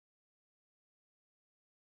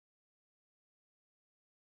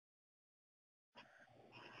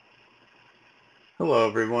Hello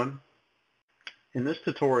everyone. In this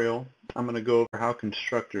tutorial, I'm going to go over how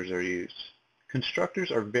constructors are used.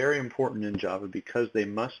 Constructors are very important in Java because they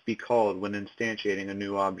must be called when instantiating a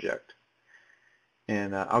new object.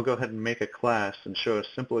 And I'll go ahead and make a class and show a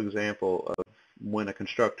simple example of when a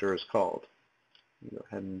constructor is called. Go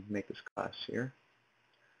ahead and make this class here.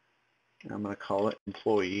 And I'm going to call it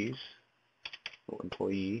employees, or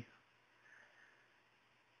employee.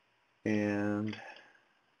 And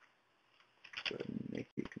go ahead and make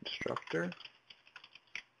the constructor.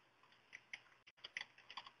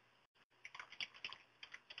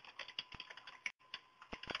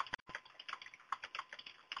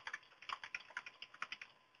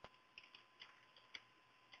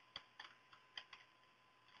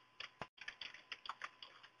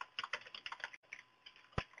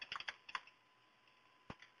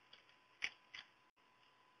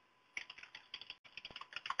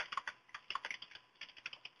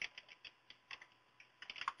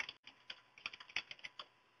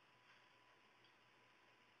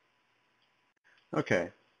 Okay.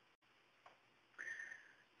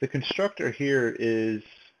 The constructor here is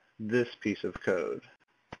this piece of code.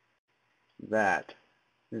 That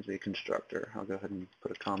is a constructor. I'll go ahead and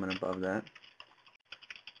put a comment above that.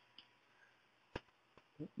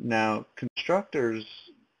 Now, constructors,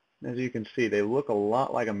 as you can see, they look a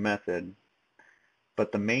lot like a method,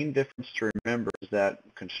 but the main difference to remember is that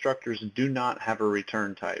constructors do not have a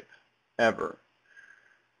return type, ever.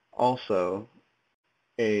 Also,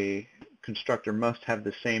 a constructor must have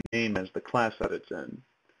the same name as the class that it's in.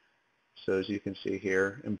 So as you can see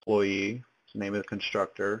here, employee is the name of the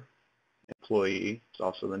constructor, employee is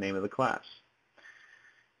also the name of the class.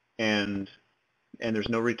 And there's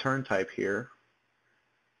no return type here.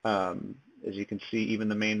 As you can see, even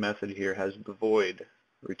the main method here has the void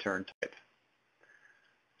return type.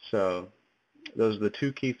 So those are the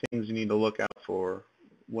two key things you need to look out for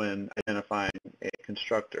when identifying a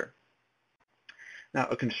constructor. Now,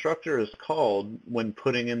 a constructor is called when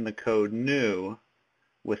putting in the code new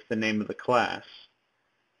with the name of the class,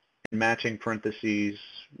 and matching parentheses,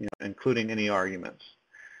 including any arguments.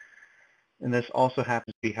 And this also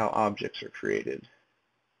happens to be how objects are created.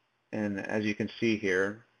 And as you can see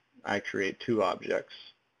here, I create two objects.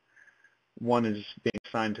 One is being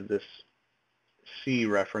assigned to this C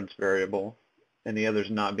reference variable, and the other is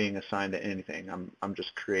not being assigned to anything. I'm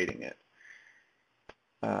just creating it.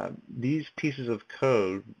 These pieces of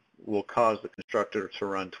code will cause the constructor to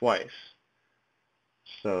run twice.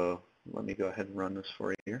 So let me go ahead and run this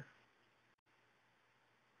for you here.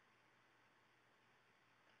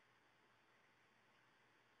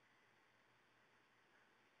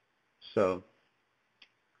 So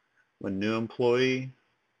when new employee,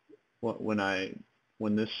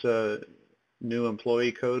 when this new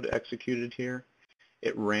employee code executed here,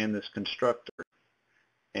 it ran this constructor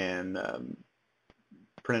and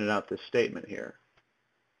printed out this statement here.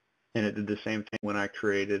 And it did the same thing when I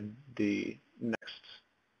created the next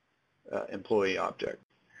employee object.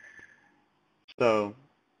 So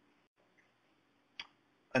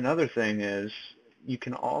another thing is you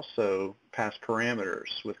can also pass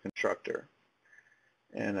parameters with constructor.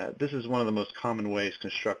 And this is one of the most common ways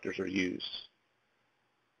constructors are used.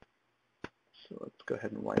 So let's go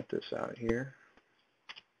ahead and wipe this out here.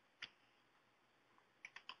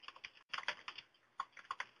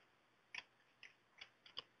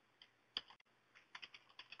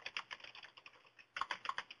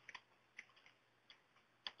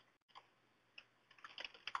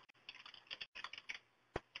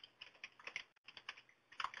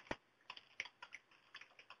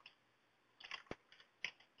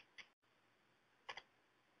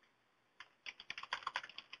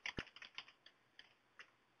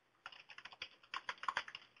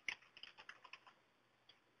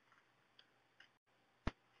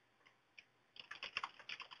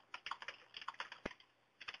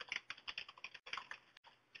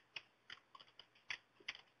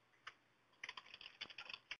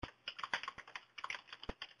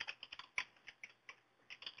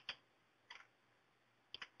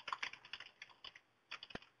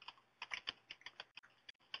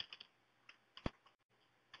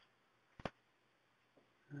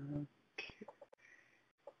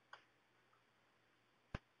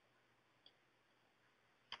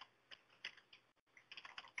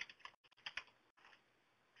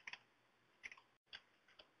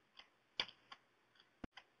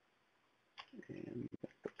 Okay. And we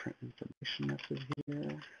got the print information method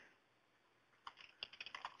here.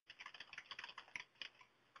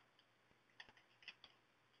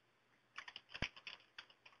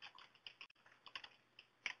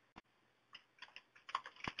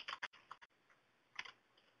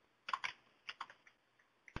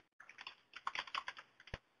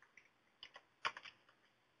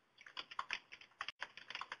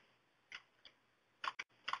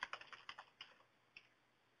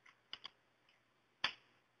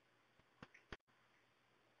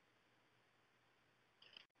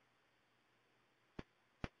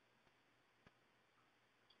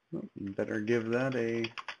 Oh, better give that a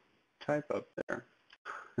type up there.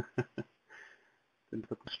 Didn't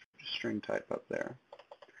put the string type up there.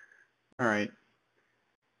 All right.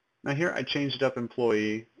 Now here I changed up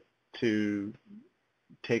employee to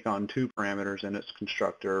take on 2 parameters in its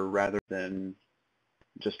constructor rather than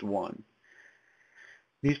just 1.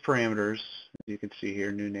 These parameters, as you can see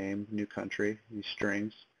here, new name, new country, these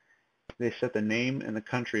strings, they set the name and the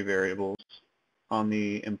country variables on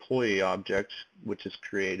the employee object, which is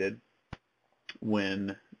created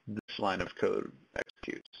when this line of code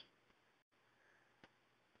executes.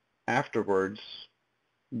 Afterwards,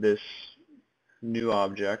 this new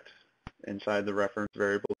object inside the reference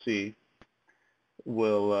variable C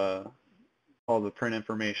will call the print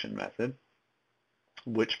information method,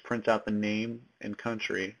 which prints out the name and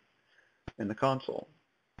country in the console.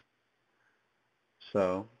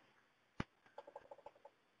 So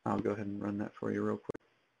I'll go ahead and run that for you real quick.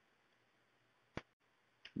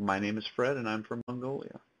 My name is Fred and I'm from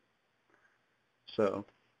Mongolia. So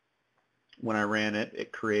when I ran it,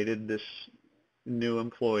 it created this new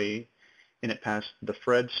employee and it passed the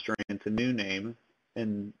Fred string into new name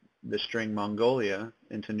and the string Mongolia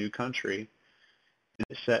into new country, and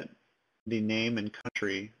it set the name and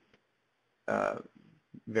country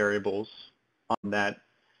variables on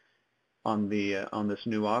this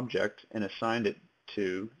new object and assigned it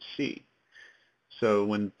to C. So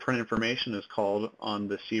when print information is called on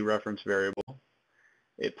the C reference variable,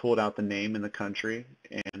 it pulled out the name and the country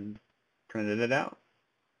and printed it out.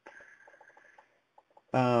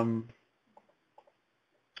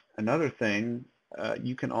 Another thing,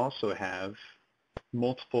 you can also have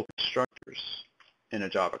multiple constructors in a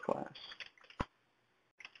Java class.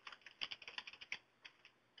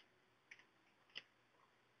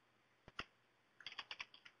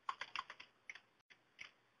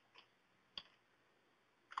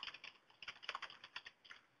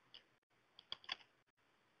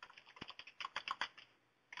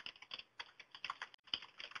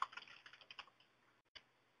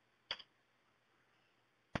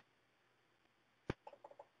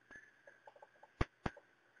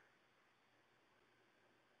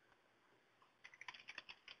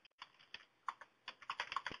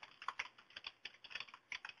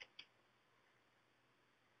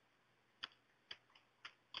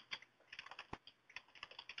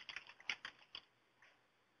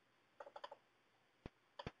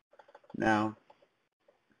 Now,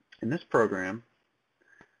 in this program,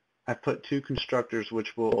 I've put 2 constructors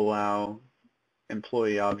which will allow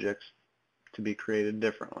employee objects to be created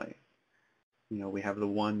differently. You know, we have the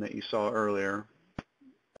one that you saw earlier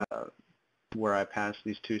where I passed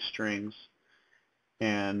these 2 strings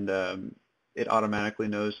and it automatically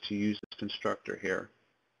knows to use this constructor here.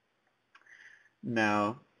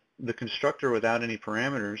 Now, the constructor without any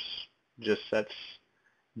parameters just sets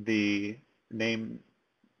the name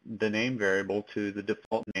variable to the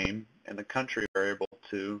default name and the country variable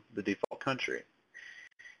to the default country.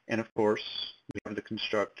 And of course, we have the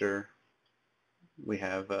constructor, we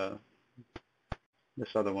have this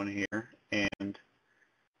other one here, and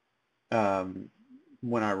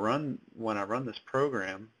when I run this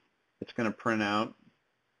program, it's going to print out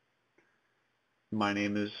my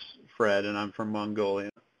name is Fred and I'm from Mongolia.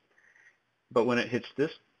 But when it hits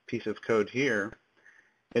this piece of code here,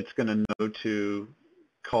 it's going to know to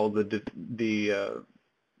call the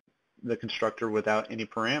constructor without any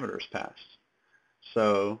parameters passed.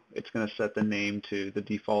 So it's going to set the name to the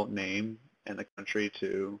default name and the country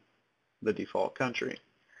to the default country.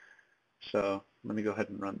 So let me go ahead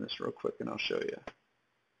and run this real quick and I'll show you.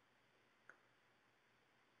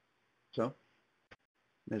 So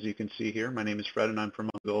as you can see here, my name is Fred and I'm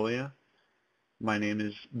from Mongolia. My name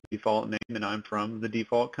is default name and I'm from the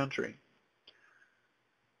default country.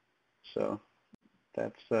 So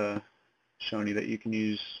that's showing you that you can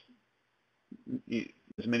use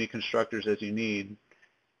as many constructors as you need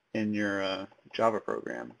in your Java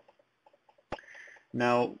program.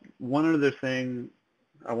 Now, one other thing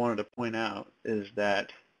I wanted to point out is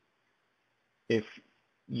that if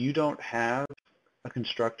you don't have a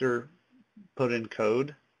constructor put in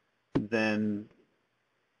code, then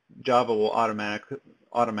Java will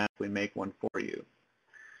automatically make one for you.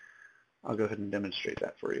 I'll go ahead and demonstrate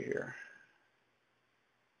that for you here.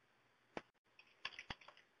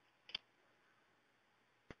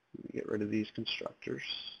 Let me get rid of these constructors.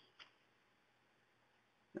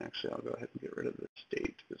 Actually, I'll go ahead and get rid of the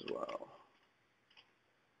state as well.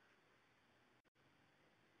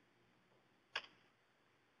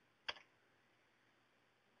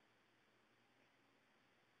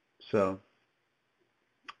 So,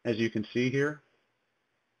 as you can see here,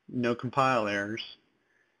 no compile errors.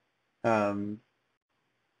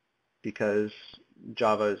 because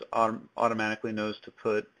Java automatically knows to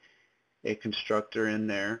put a constructor in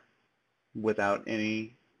there without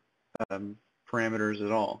any parameters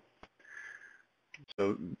at all.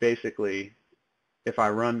 So basically, if I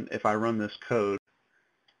run this code,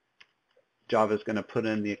 Java is going to put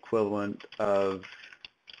in the equivalent of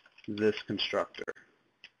this constructor,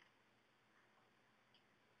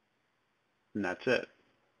 and that's it.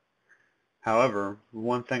 However,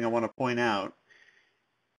 one thing I want to point out,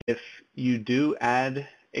 if you do add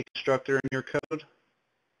a constructor in your code,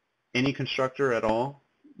 any constructor at all,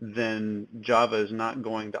 then Java is not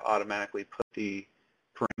going to automatically put the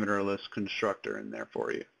parameterless constructor in there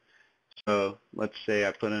for you. So let's say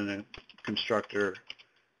I put in a constructor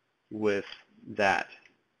with that,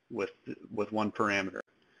 with one parameter.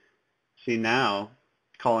 See, now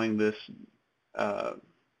calling this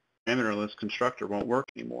parameterless constructor won't work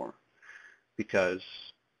anymore because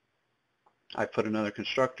I put another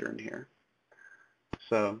constructor in here.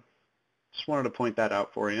 So just wanted to point that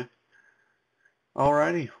out for you.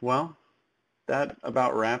 Alrighty, well, that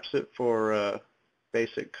about wraps it for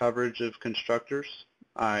basic coverage of constructors.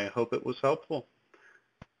 I hope it was helpful.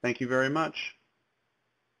 Thank you very much.